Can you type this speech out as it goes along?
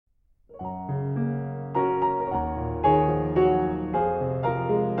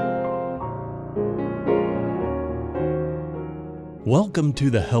Welcome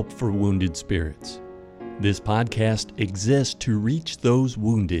to the Help for Wounded Spirits. This podcast exists to reach those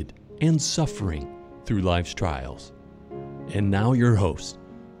wounded and suffering through life's trials. And now your hosts,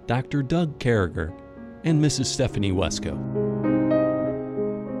 Dr. Doug Carragher and Mrs. Stephanie Wesco.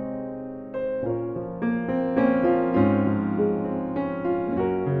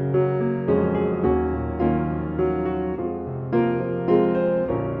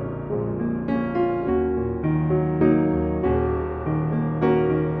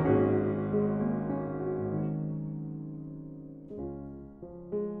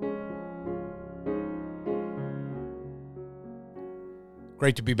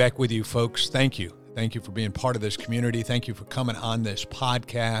 Great to be back with you, folks. Thank you. Thank you for being part of this community. Thank you for coming on this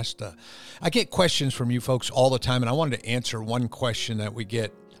podcast. I get questions from you folks all the time, and I wanted to answer one question that we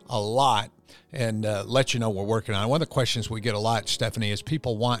get a lot and let you know we're working on it. One of the questions we get a lot, Stephanie, is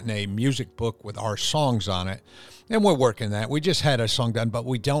people wanting a music book with our songs on it, and we're working that. We just had a song done, but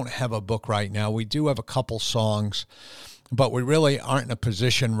we don't have a book right now. We do have a couple songs, but we really aren't in a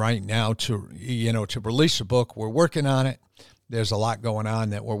position right now to release a book. We're working on it. There's a lot going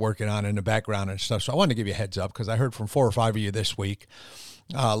on that we're working on in the background and stuff. So I wanted to give you a heads up because I heard from 4 or 5 of you this week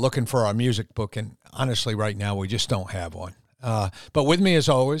looking for our music book. And honestly, right now, we just don't have one. But with me, as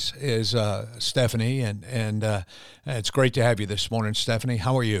always, is Stephanie. And it's great to have you this morning, Stephanie.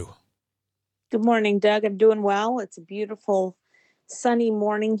 How are you? Good morning, Doug. I'm doing well. It's a beautiful sunny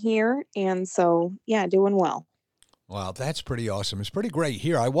morning here. And so, yeah, doing well. Wow, that's pretty awesome. It's pretty great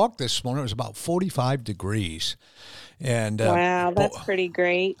here. I walked this morning. It was about 45 degrees. And wow, that's pretty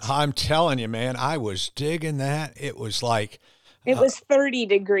great. I'm telling you, man, I was digging that. It was like... It was 30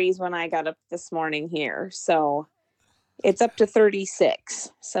 degrees when I got up this morning here. So it's up to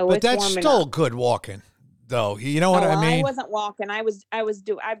 36. So but it's that's warming still up. Good walking, though. You know what I mean? I wasn't walking.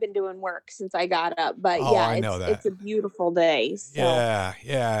 I've been doing work since I got up. But I know that. It's a beautiful day. So.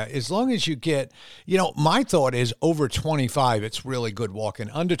 Yeah. As long as you get, my thought is over 25, it's really good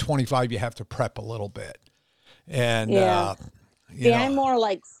walking. Under 25, you have to prep a little bit. And, I'm more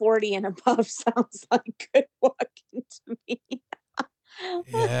like 40 and above sounds like good walking to me.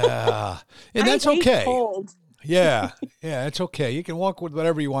 Yeah. And that's okay. Cold. Yeah, it's okay. You can walk with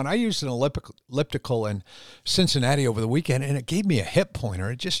whatever you want. I used an elliptical in Cincinnati over the weekend, and it gave me a hip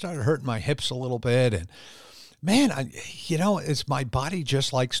pointer. It just started hurting my hips a little bit. And, man, it's my body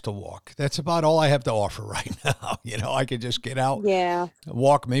just likes to walk. That's about all I have to offer right now. I could just get out,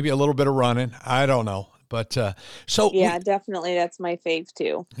 walk, maybe a little bit of running. I don't know. But definitely. That's my fave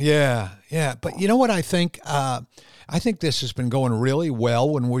too. Yeah. But you know what I think? I think this has been going really well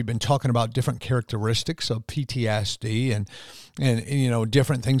when we've been talking about different characteristics of PTSD and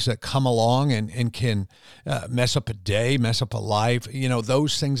different things that come along and can mess up a day, mess up a life,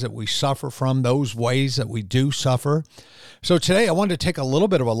 those things that we suffer from, those ways that we do suffer. So today I wanted to take a little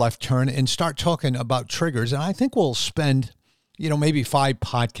bit of a left turn and start talking about triggers. And I think we'll spend maybe 5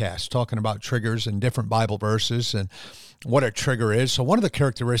 podcasts talking about triggers and different Bible verses and what a trigger is. So one of the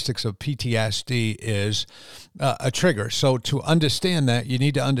characteristics of PTSD is a trigger. So to understand that, you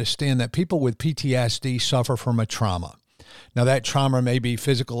need to understand that people with PTSD suffer from a trauma. Now that trauma may be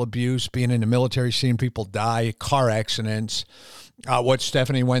physical abuse, being in the military, seeing people die, car accidents, what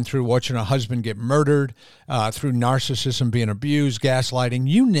Stephanie went through, watching her husband get murdered, through narcissism, being abused, gaslighting,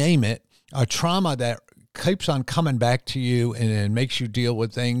 you name it, a trauma that keeps on coming back to you and makes you deal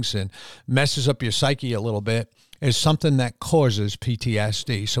with things and messes up your psyche a little bit is something that causes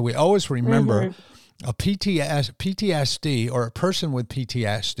PTSD. So we always remember a PTSD or a person with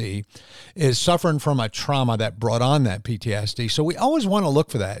PTSD is suffering from a trauma that brought on that PTSD. So we always want to look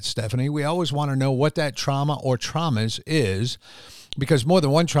for that, Stephanie. We always want to know what that trauma or traumas is, because more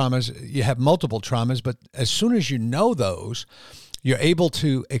than one traumas, you have multiple traumas, but as soon as you know those, you're able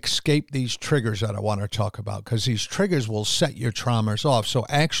to escape these triggers that I want to talk about, because these triggers will set your traumas off. So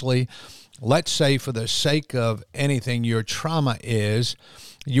actually, let's say for the sake of anything, your trauma is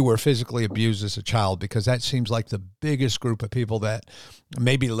you were physically abused as a child, because that seems like the biggest group of people that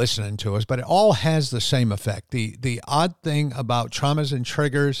may be listening to us, but it all has the same effect. The odd thing about traumas and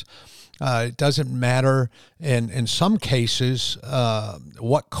triggers, it doesn't matter. In some cases,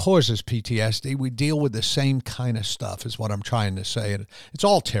 what causes PTSD, we deal with the same kind of stuff is what I'm trying to say. It's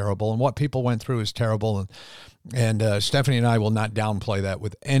all terrible, and what people went through is terrible. And Stephanie and I will not downplay that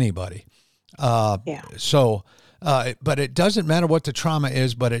with anybody. So But it doesn't matter what the trauma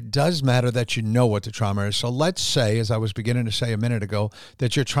is, but it does matter that you know what the trauma is. So let's say, as I was beginning to say a minute ago,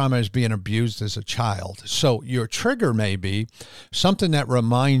 that your trauma is being abused as a child. So your trigger may be something that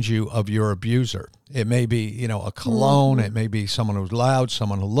reminds you of your abuser. It may be, a cologne. It may be someone who's loud,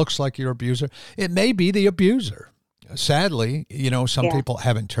 someone who looks like your abuser. It may be the abuser. Sadly, some people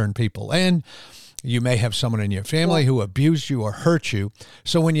haven't turned people in. You may have someone in your family who abused you or hurt you.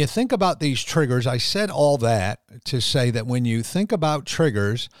 So when you think about these triggers, I said all that to say that when you think about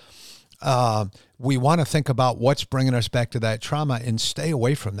triggers, we want to think about what's bringing us back to that trauma and stay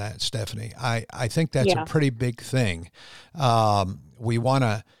away from that, Stephanie. I think that's a pretty big thing. We want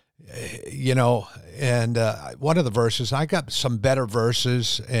to, and one of the verses, I got some better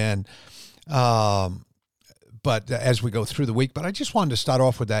verses and, but as we go through the week, but I just wanted to start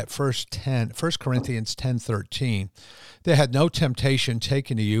off with that 1 Corinthians 10:13. There had no temptation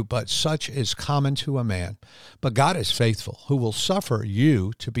taken to you, but such is common to a man. But God is faithful, who will suffer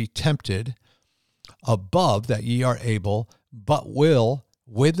you to be tempted above that ye are able, but will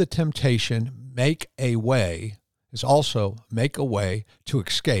with the temptation make a way to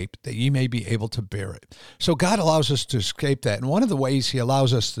escape, that ye may be able to bear it. So God allows us to escape that. And one of the ways he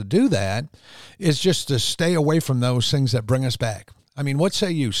allows us to do that is just to stay away from those things that bring us back. I mean, what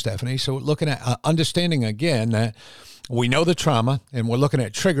say you, Stephanie? So looking at understanding again that we know the trauma and we're looking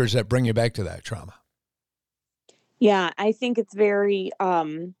at triggers that bring you back to that trauma. Yeah, I think it's very,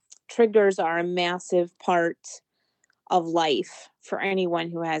 triggers are a massive part of life for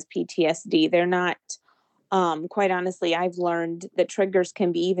anyone who has PTSD. They're not, quite honestly, I've learned that triggers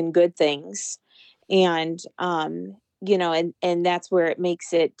can be even good things. And, and that's where it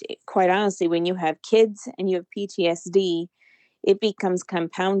makes it, quite honestly, when you have kids and you have PTSD, it becomes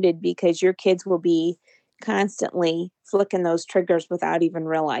compounded because your kids will be constantly flicking those triggers without even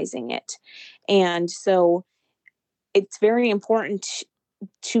realizing it. And so it's very important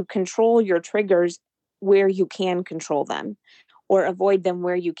to control your triggers where you can control them, or avoid them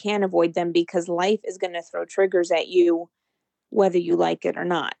where you can avoid them, because life is going to throw triggers at you, whether you like it or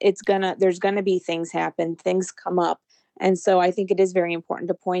not. There's going to be things happen, things come up. And so I think it is very important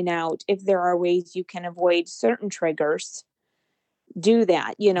to point out if there are ways you can avoid certain triggers, do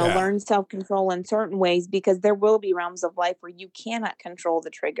that, learn self-control in certain ways, because there will be realms of life where you cannot control the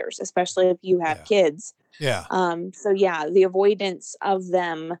triggers, especially if you have kids. Yeah. The avoidance of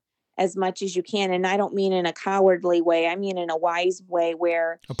them as much as you can. And I don't mean in a cowardly way. I mean in a wise way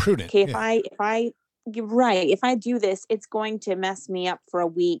where a prudent. Okay, if I do this, it's going to mess me up for a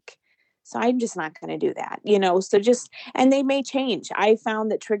week. So I'm just not going to do that, and they may change. I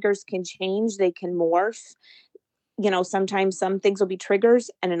found that triggers can change. They can morph. Sometimes some things will be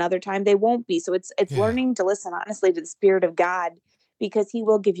triggers and another time they won't be. So it's learning to listen honestly to the Spirit of God, because he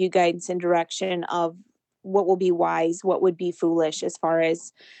will give you guidance and direction of what will be wise, what would be foolish, as far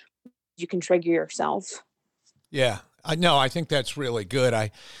as you can trigger yourself. Yeah, I think that's really good.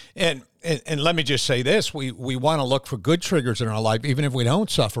 And let me just say this, we want to look for good triggers in our life, even if we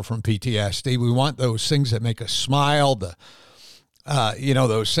don't suffer from PTSD. We want those things that make us smile,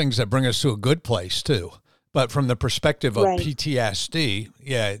 those things that bring us to a good place too. But from the perspective of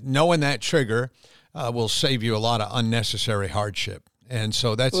PTSD, knowing that trigger will save you a lot of unnecessary hardship. And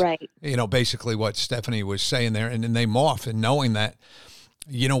so that's, basically what Stephanie was saying there. And then they morph, and knowing that,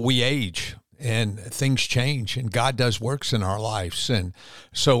 we age and things change and God does works in our lives. And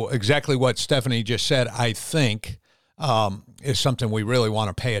so exactly what Stephanie just said, I think, is something we really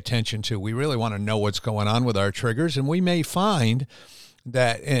want to pay attention to. We really want to know what's going on with our triggers. And we may find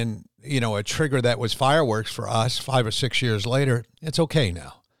that in, a trigger that was fireworks for us 5 or 6 years later, it's okay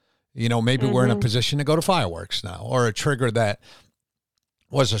now. Maybe we're in a position to go to fireworks now, or a trigger that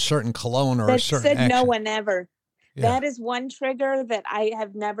was a certain cologne or a certain action. No one ever. Yeah. That is one trigger that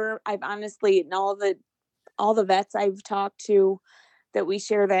I've honestly, in all the vets I've talked to, that we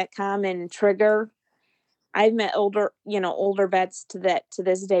share that common trigger. I've met older vets to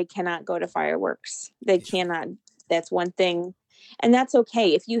this day cannot go to fireworks. They cannot. That's one thing. And that's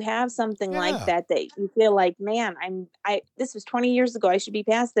okay. If you have something like that you feel like, man, this was 20 years ago, I should be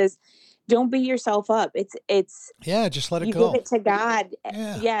past this. Don't beat yourself up. It's just let it go. Give it to God.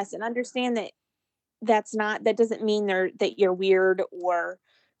 Yeah. Yes. And understand that that doesn't mean that you're weird or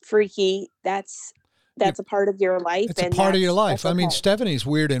freaky. That's a part of your life. It's a part of your life. I mean, Stephanie's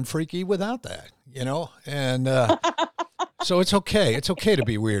weird and freaky without that, and so it's okay. It's okay to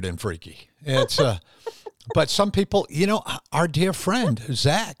be weird and freaky. It's but some people, our dear friend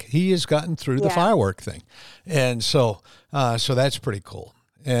Zach, he has gotten through the firework thing, and so that's pretty cool.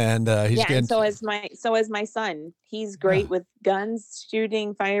 And he's getting. So is my son. He's great with guns,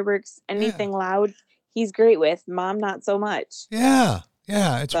 shooting, fireworks, anything loud. he's great with. Mom, not so much. Yeah.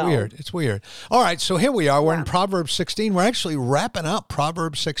 Yeah, it's So, weird. It's weird. All right, so here we are. We're in yeah. Proverbs 16. We're actually wrapping up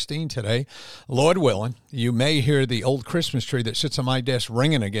Proverbs 16 today. Lord willing, you may hear the old Christmas tree that sits on my desk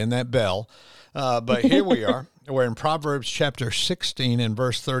ringing again, that bell. But here we are. We're in Proverbs chapter 16 and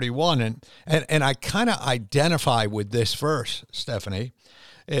verse 31. And I kind of identify with this verse, Stephanie.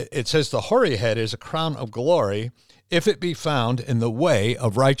 It says, the hoary head is a crown of glory if it be found in the way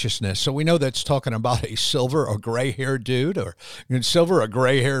of righteousness. So we know that's talking about a silver or gray-haired dude or silver or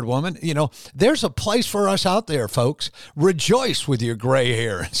gray-haired woman. You know, there's a place for us out there, folks. Rejoice with your gray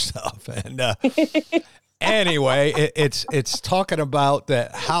hair and stuff. And anyway, it's talking about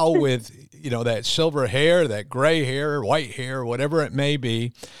that, how with, you know, that silver hair, that gray hair, white hair, whatever it may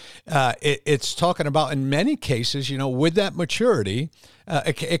be. It's talking about, in many cases, you know, with that maturity,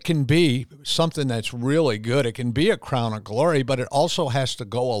 it can be something that's really good. It can be a crown of glory, but it also has to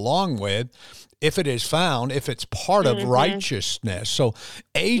go along with, if it is found, if it's part of righteousness. So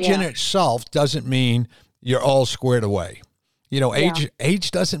age in itself doesn't mean you're all squared away. You know,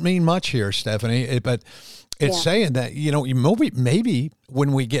 age doesn't mean much here, Stephanie, but it's saying that, you know, maybe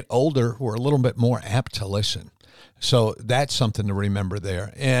when we get older, we're a little bit more apt to listen. So that's something to remember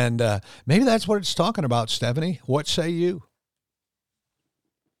there. And maybe that's what it's talking about, Stephanie. What say you?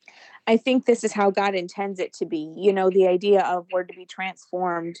 I think this is how God intends it to be. You know, the idea of we're to be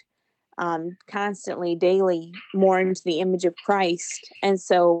transformed constantly, daily, more into the image of Christ. And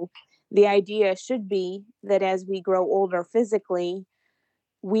so the idea should be that as we grow older physically,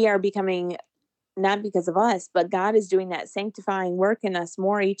 we are becoming, not because of us, but God is doing that sanctifying work in us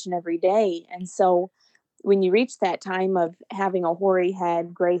more each and every day. And so when you reach that time of having a hoary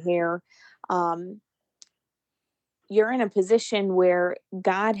head, gray hair, you're in a position where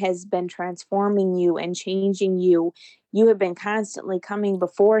God has been transforming you and changing you. You have been constantly coming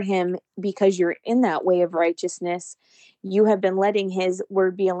before him because you're in that way of righteousness. You have been letting his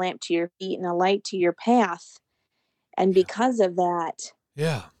word be a lamp to your feet and a light to your path. And because of that,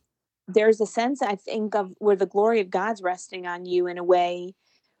 there's a sense, I think, of where the glory of God's resting on you in a way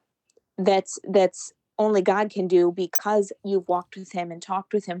that's only God can do, because you've walked with him and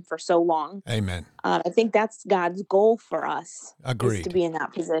talked with him for so long. Amen. I think that's God's goal for us. Agreed. Is to be in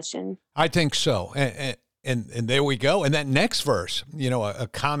that position. I think so. And there we go. And that next verse, you know, a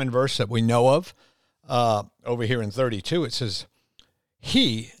common verse that we know of over here in 32, it says,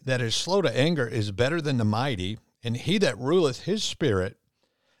 he that is slow to anger is better than the mighty, and he that ruleth his spirit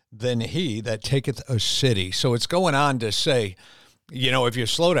than he that taketh a city. So it's going on to say, you know, if you're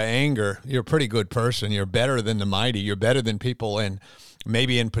slow to anger, you're a pretty good person. You're better than the mighty. You're better than people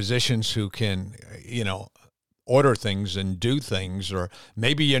maybe in positions who can, you know, order things and do things. Or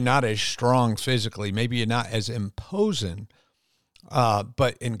maybe you're not as strong physically. Maybe you're not as imposing.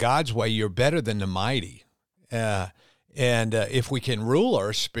 But in God's way, you're better than the mighty. And if we can rule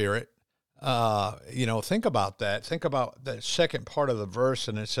our spirit, you know, think about that. Think about the second part of the verse,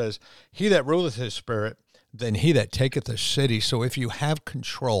 and it says, he that ruleth his spirit, than he that taketh a city. So if you have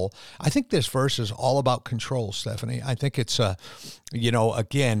control, I think this verse is all about control, Stephanie. I think it's, you know,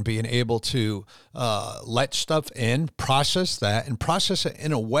 again, being able to let stuff in, process that, and process it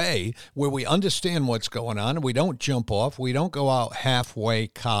in a way where we understand what's going on, and we don't jump off. We don't go out halfway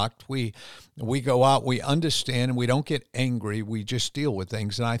cocked. We go out, we understand, and we don't get angry. We just deal with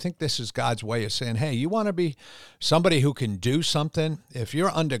things. And I think this is God's way of saying, hey, you want to be somebody who can do something? If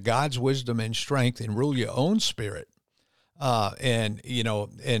you're under God's wisdom and strength and rule your own spirit, and, you know,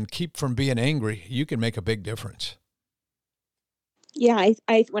 and keep from being angry, you can make a big difference. Yeah,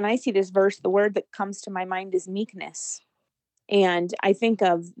 I when I see this verse, the word that comes to my mind is meekness. And I think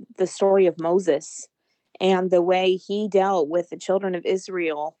of the story of Moses and the way he dealt with the children of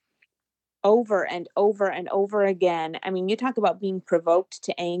Israel over and over and over again. I mean, you talk about being provoked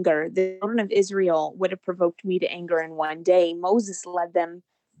to anger. The children of Israel would have provoked me to anger in one day. Moses led them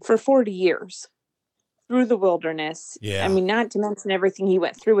for 40 years through the wilderness. Yeah. I mean, not to mention everything he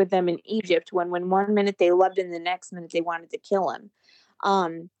went through with them in Egypt, when 1 minute they loved him, the next minute they wanted to kill him.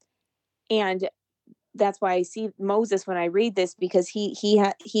 And that's why I see Moses when I read this, because he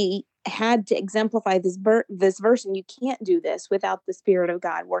had to exemplify this verse, and you can't do this without the Spirit of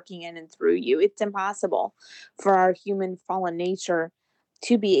God working in and through you. It's impossible for our human fallen nature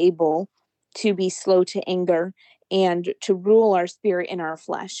to be able to be slow to anger and to rule our spirit in our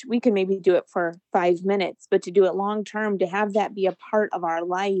flesh. We can maybe do it for 5 minutes, but to do it long term, to have that be a part of our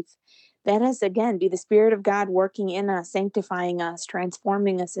life, that is, again, be the Spirit of God working in us, sanctifying us,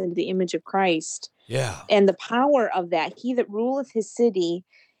 transforming us into the image of Christ. Yeah. And the power of that, he that ruleth his city,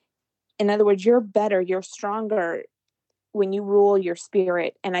 in other words, you're better, you're stronger when you rule your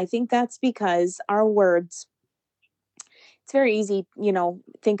spirit. And I think that's because our words, it's very easy,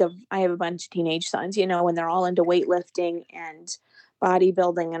 think of, I have a bunch of teenage sons, when they're all into weightlifting and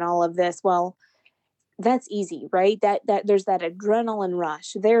bodybuilding and all of this. Well, that's easy, right? That there's that adrenaline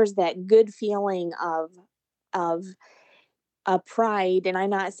rush. There's that good feeling of a pride. And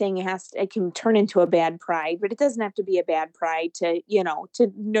I'm not saying it can turn into a bad pride, but it doesn't have to be a bad pride to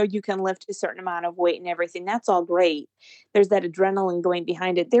know you can lift a certain amount of weight and everything. That's all great. There's that adrenaline going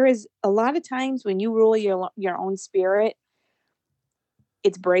behind it. There is a lot of times when you rule your own spirit,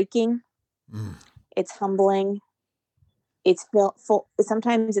 it's breaking, it's humbling, it's full.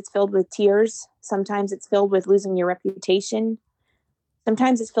 Sometimes it's filled with tears. Sometimes it's filled with losing your reputation.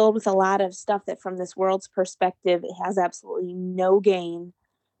 Sometimes it's filled with a lot of stuff that from this world's perspective, it has absolutely no gain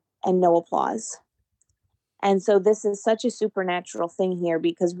and no applause. And so this is such a supernatural thing here,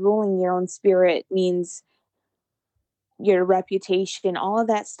 because ruling your own spirit means your reputation, all of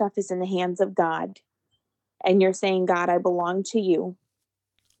that stuff is in the hands of God. And you're saying, God, I belong to you.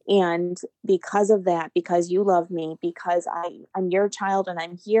 And because of that, because you love me, because I'm your child and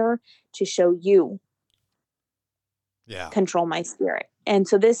I'm here to show you control my spirit. And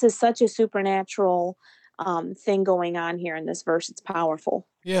so this is such a supernatural thing going on here in this verse. It's powerful.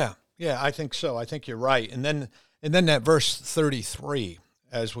 Yeah, I think so. I think you're right. And then that verse 33,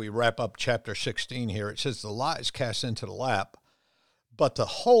 as we wrap up chapter 16 here, it says, the lot is cast into the lap, but the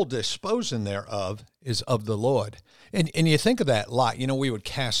whole disposing thereof is of the Lord. And you think of that lot, we would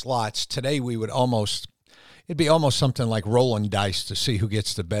cast lots. Today we would it'd be almost something like rolling dice to see who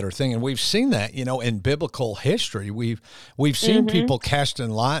gets the better thing. And we've seen that, in biblical history. We've seen people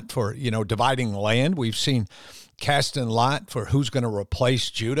casting lot for, dividing land. We've seen casting lot for who's going to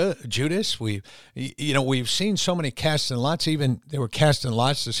replace Judas. We've seen so many casting lots. Even they were casting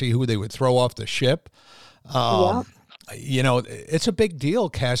lots to see who they would throw off the ship. It's a big deal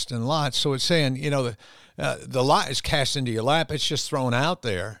casting lots. So it's saying, the lot is cast into your lap. It's just thrown out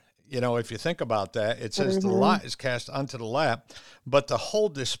there. If you think about that, it says the lot is cast unto the lap, but the whole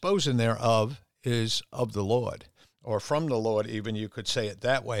disposing thereof is of the Lord, or from the Lord, even you could say it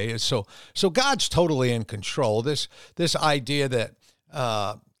that way. So God's totally in control. This idea that,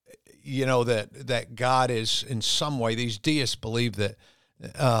 that God is in some way, these deists believe that,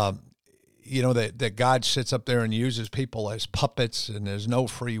 that God sits up there and uses people as puppets and there's no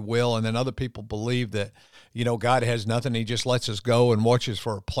free will. And then other people believe that, God has nothing. He just lets us go and watches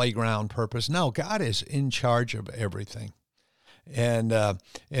for a playground purpose. No, God is in charge of everything. And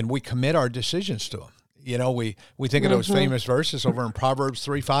we commit our decisions to him. We think of those famous verses over in Proverbs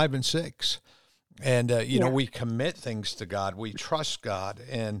 3, 5, and 6. And, we commit things to God. We trust God,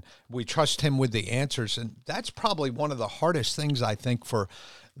 and we trust him with the answers. And that's probably one of the hardest things, I think, for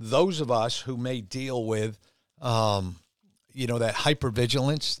those of us who may deal with, that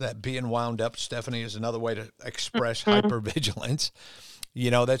hypervigilance, that being wound up. Stephanie, is another way to express hypervigilance.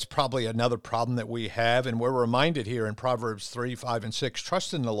 That's probably another problem that we have. And we're reminded here in Proverbs 3, 5, and 6,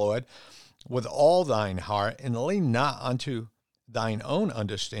 trust in the Lord with all thine heart and lean not unto thine own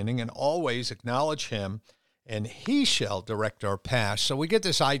understanding, and always acknowledge him, and he shall direct our path. So we get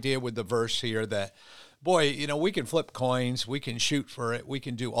this idea with the verse here that, boy, we can flip coins, we can shoot for it, we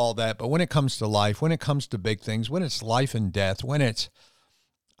can do all that. But when it comes to life, when it comes to big things, when it's life and death, when it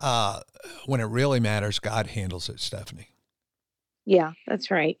really matters, God handles it, Stephanie. Yeah,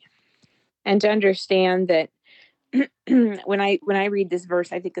 that's right. And to understand that when I read this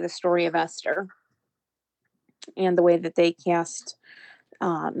verse, I think of the story of Esther and the way that they cast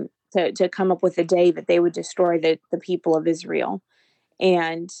to come up with a day that they would destroy the people of Israel.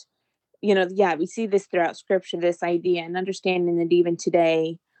 And we see this throughout scripture, this idea, and understanding that even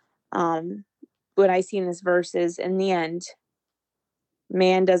today, what I see in this verse is, in the end,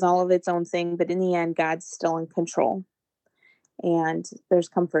 man does all of its own thing, but in the end, God's still in control. And there's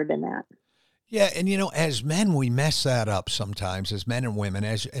comfort in that. Yeah, and as men, we mess that up sometimes, as men and women,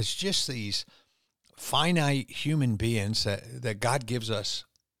 as just these finite human beings that God gives us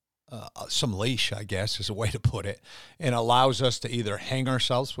some leash, I guess, is a way to put it, and allows us to either hang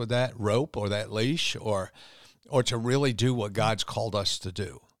ourselves with that rope or that leash, or to really do what God's called us to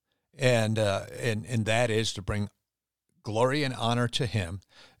do, and that is to bring glory and honor to Him.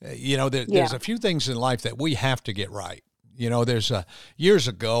 There's a few things in life that we have to get right. There's years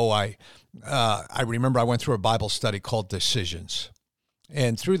ago, I remember I went through a Bible study called Decisions.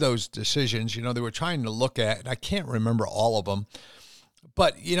 And through those decisions, they were trying to look at, and I can't remember all of them,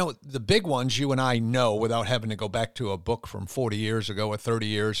 but, the big ones you and I know without having to go back to a book from 40 years ago or 30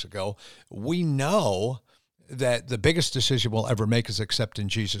 years ago. We know that the biggest decision we'll ever make is accepting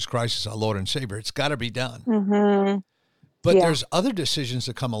Jesus Christ as our Lord and Savior. It's got to be done. But there's other decisions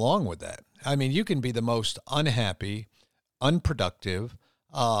that come along with that. I mean, you can be the most unhappy, unproductive,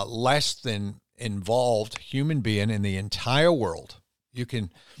 less than involved human being in the entire world. You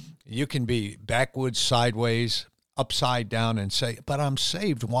can be backwoods, sideways, upside down, and say, but I'm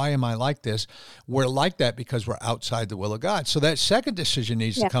saved. Why am I like this? We're like that because we're outside the will of God. So that second decision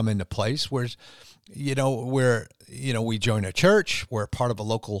needs to come into place, where we join a church, we're part of a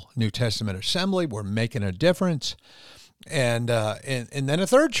local New Testament assembly, we're making a difference. And then a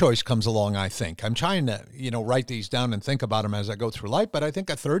third choice comes along, I think. I'm trying to, write these down and think about them as I go through life, but I think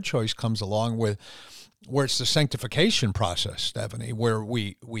a third choice comes along where it's the sanctification process, Stephanie, where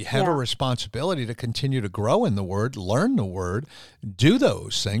we have a responsibility to continue to grow in the Word, learn the Word, do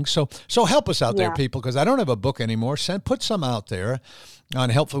those things. So help us out there, people, because I don't have a book anymore. Put some out there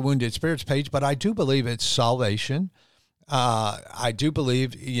on Help for Wounded Spirits page, but I do believe it's salvation. I do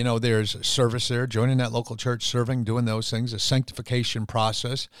believe, there's service there, joining that local church, serving, doing those things, a sanctification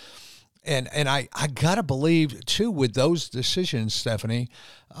process. And I got to believe, too, with those decisions, Stephanie,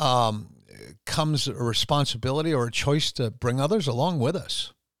 comes a responsibility or a choice to bring others along with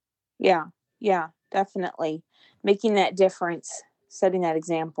us. Yeah, Definitely. Making that difference, setting that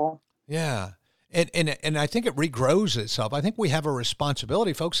example. Yeah. And I think it regrows itself. I think we have a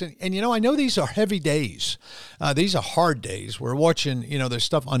responsibility, folks. And I know these are heavy days. These are hard days. We're watching, this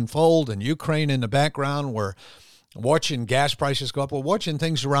stuff unfold in Ukraine in the background. We're watching gas prices go up. We're watching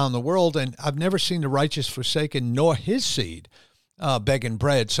things around the world. And I've never seen the righteous forsaken, nor his seed begging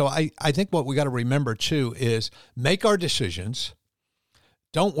bread. So I think what we got to remember, too, is make our decisions.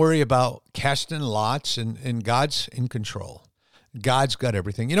 Don't worry about casting lots, and God's in control. God's got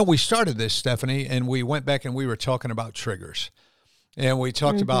everything. We started this, Stephanie, and we went back and we were talking about triggers. And we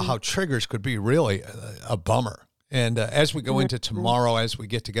talked about how triggers could be really a bummer. And as we go into tomorrow, as we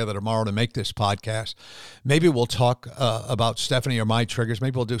get together tomorrow to make this podcast, maybe we'll talk about Stephanie or my triggers.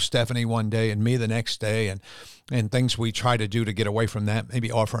 Maybe we'll do Stephanie one day and me the next day, and things we try to do to get away from that.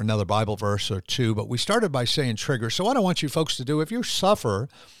 Maybe offer another Bible verse or two. But we started by saying triggers. So what I want you folks to do, if you suffer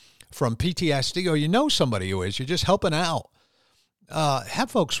from PTSD or you know somebody who is, you're just helping out,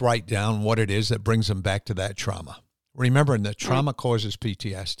 have folks write down what it is that brings them back to that trauma. Remembering that trauma causes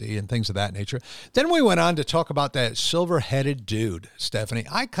PTSD and things of that nature. Then we went on to talk about that silver-headed dude, Stephanie.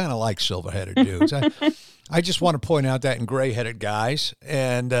 I kind of like silver-headed dudes. I just want to point out that in gray-headed guys.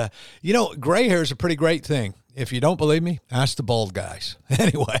 And, gray hair is a pretty great thing. If you don't believe me, ask the bald guys.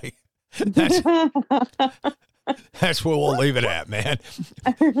 Anyway, that's where we'll leave it at, man.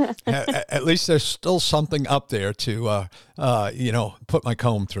 At least there's still something up there to, put my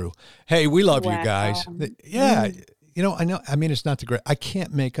comb through. Hey, we love you guys. Yeah. I know. I mean, it's not the great. I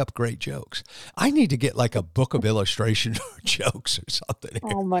can't make up great jokes. I need to get like a book of illustration jokes or something.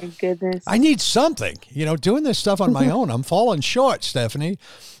 Oh my goodness. I need something. Doing this stuff on my own, I'm falling short, Stephanie.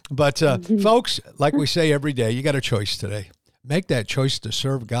 But folks, like we say every day, you got a choice today. Make that choice to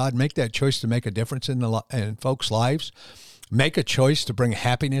serve God. Make that choice to make a difference in folks' lives. Make a choice to bring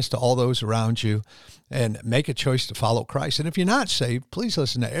happiness to all those around you, and make a choice to follow Christ. And if you're not saved, please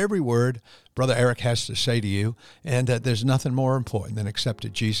listen to every word Brother Eric has to say to you. And there's nothing more important than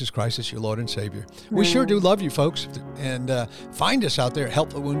accepting Jesus Christ as your Lord and Savior. We sure do love you, folks. And find us out there at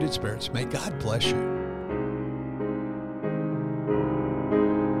Help the Wounded Spirits. May God bless you.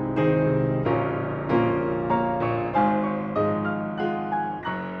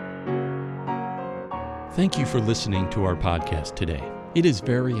 Thank you for listening to our podcast today. It is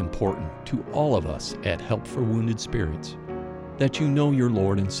very important to all of us at Help for Wounded Spirits that you know your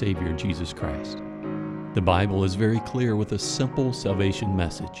Lord and Savior, Jesus Christ. The Bible is very clear with a simple salvation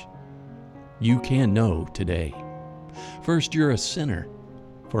message. You can know today. First, you're a sinner,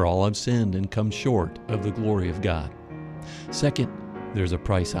 for all have sinned and come short of the glory of God. Second, there's a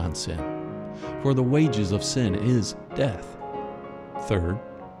price on sin, for the wages of sin is death. Third,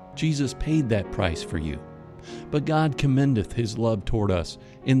 Jesus paid that price for you. But God commendeth his love toward us,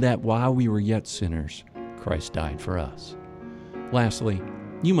 in that while we were yet sinners, Christ died for us. Lastly,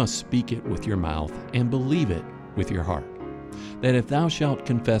 you must speak it with your mouth and believe it with your heart, that if thou shalt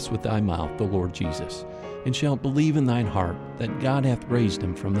confess with thy mouth the Lord Jesus, and shalt believe in thine heart that God hath raised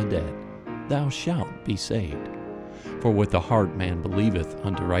him from the dead, thou shalt be saved. For with the heart man believeth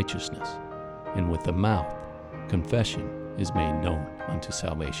unto righteousness, and with the mouth confession is made known unto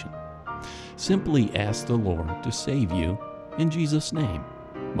salvation. Simply ask the Lord to save you in Jesus' name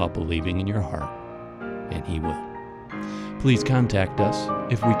while believing in your heart, and he will. Please contact us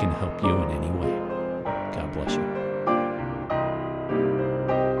if we can help you in any way. God bless you.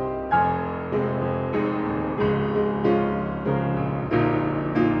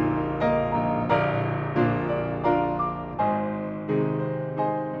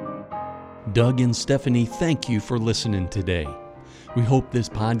 Doug and Stephanie, thank you for listening today. We hope this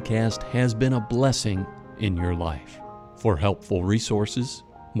podcast has been a blessing in your life. For helpful resources,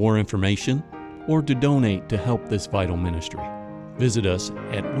 more information, or to donate to help this vital ministry, visit us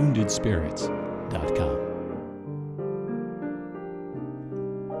at woundedspirits.com.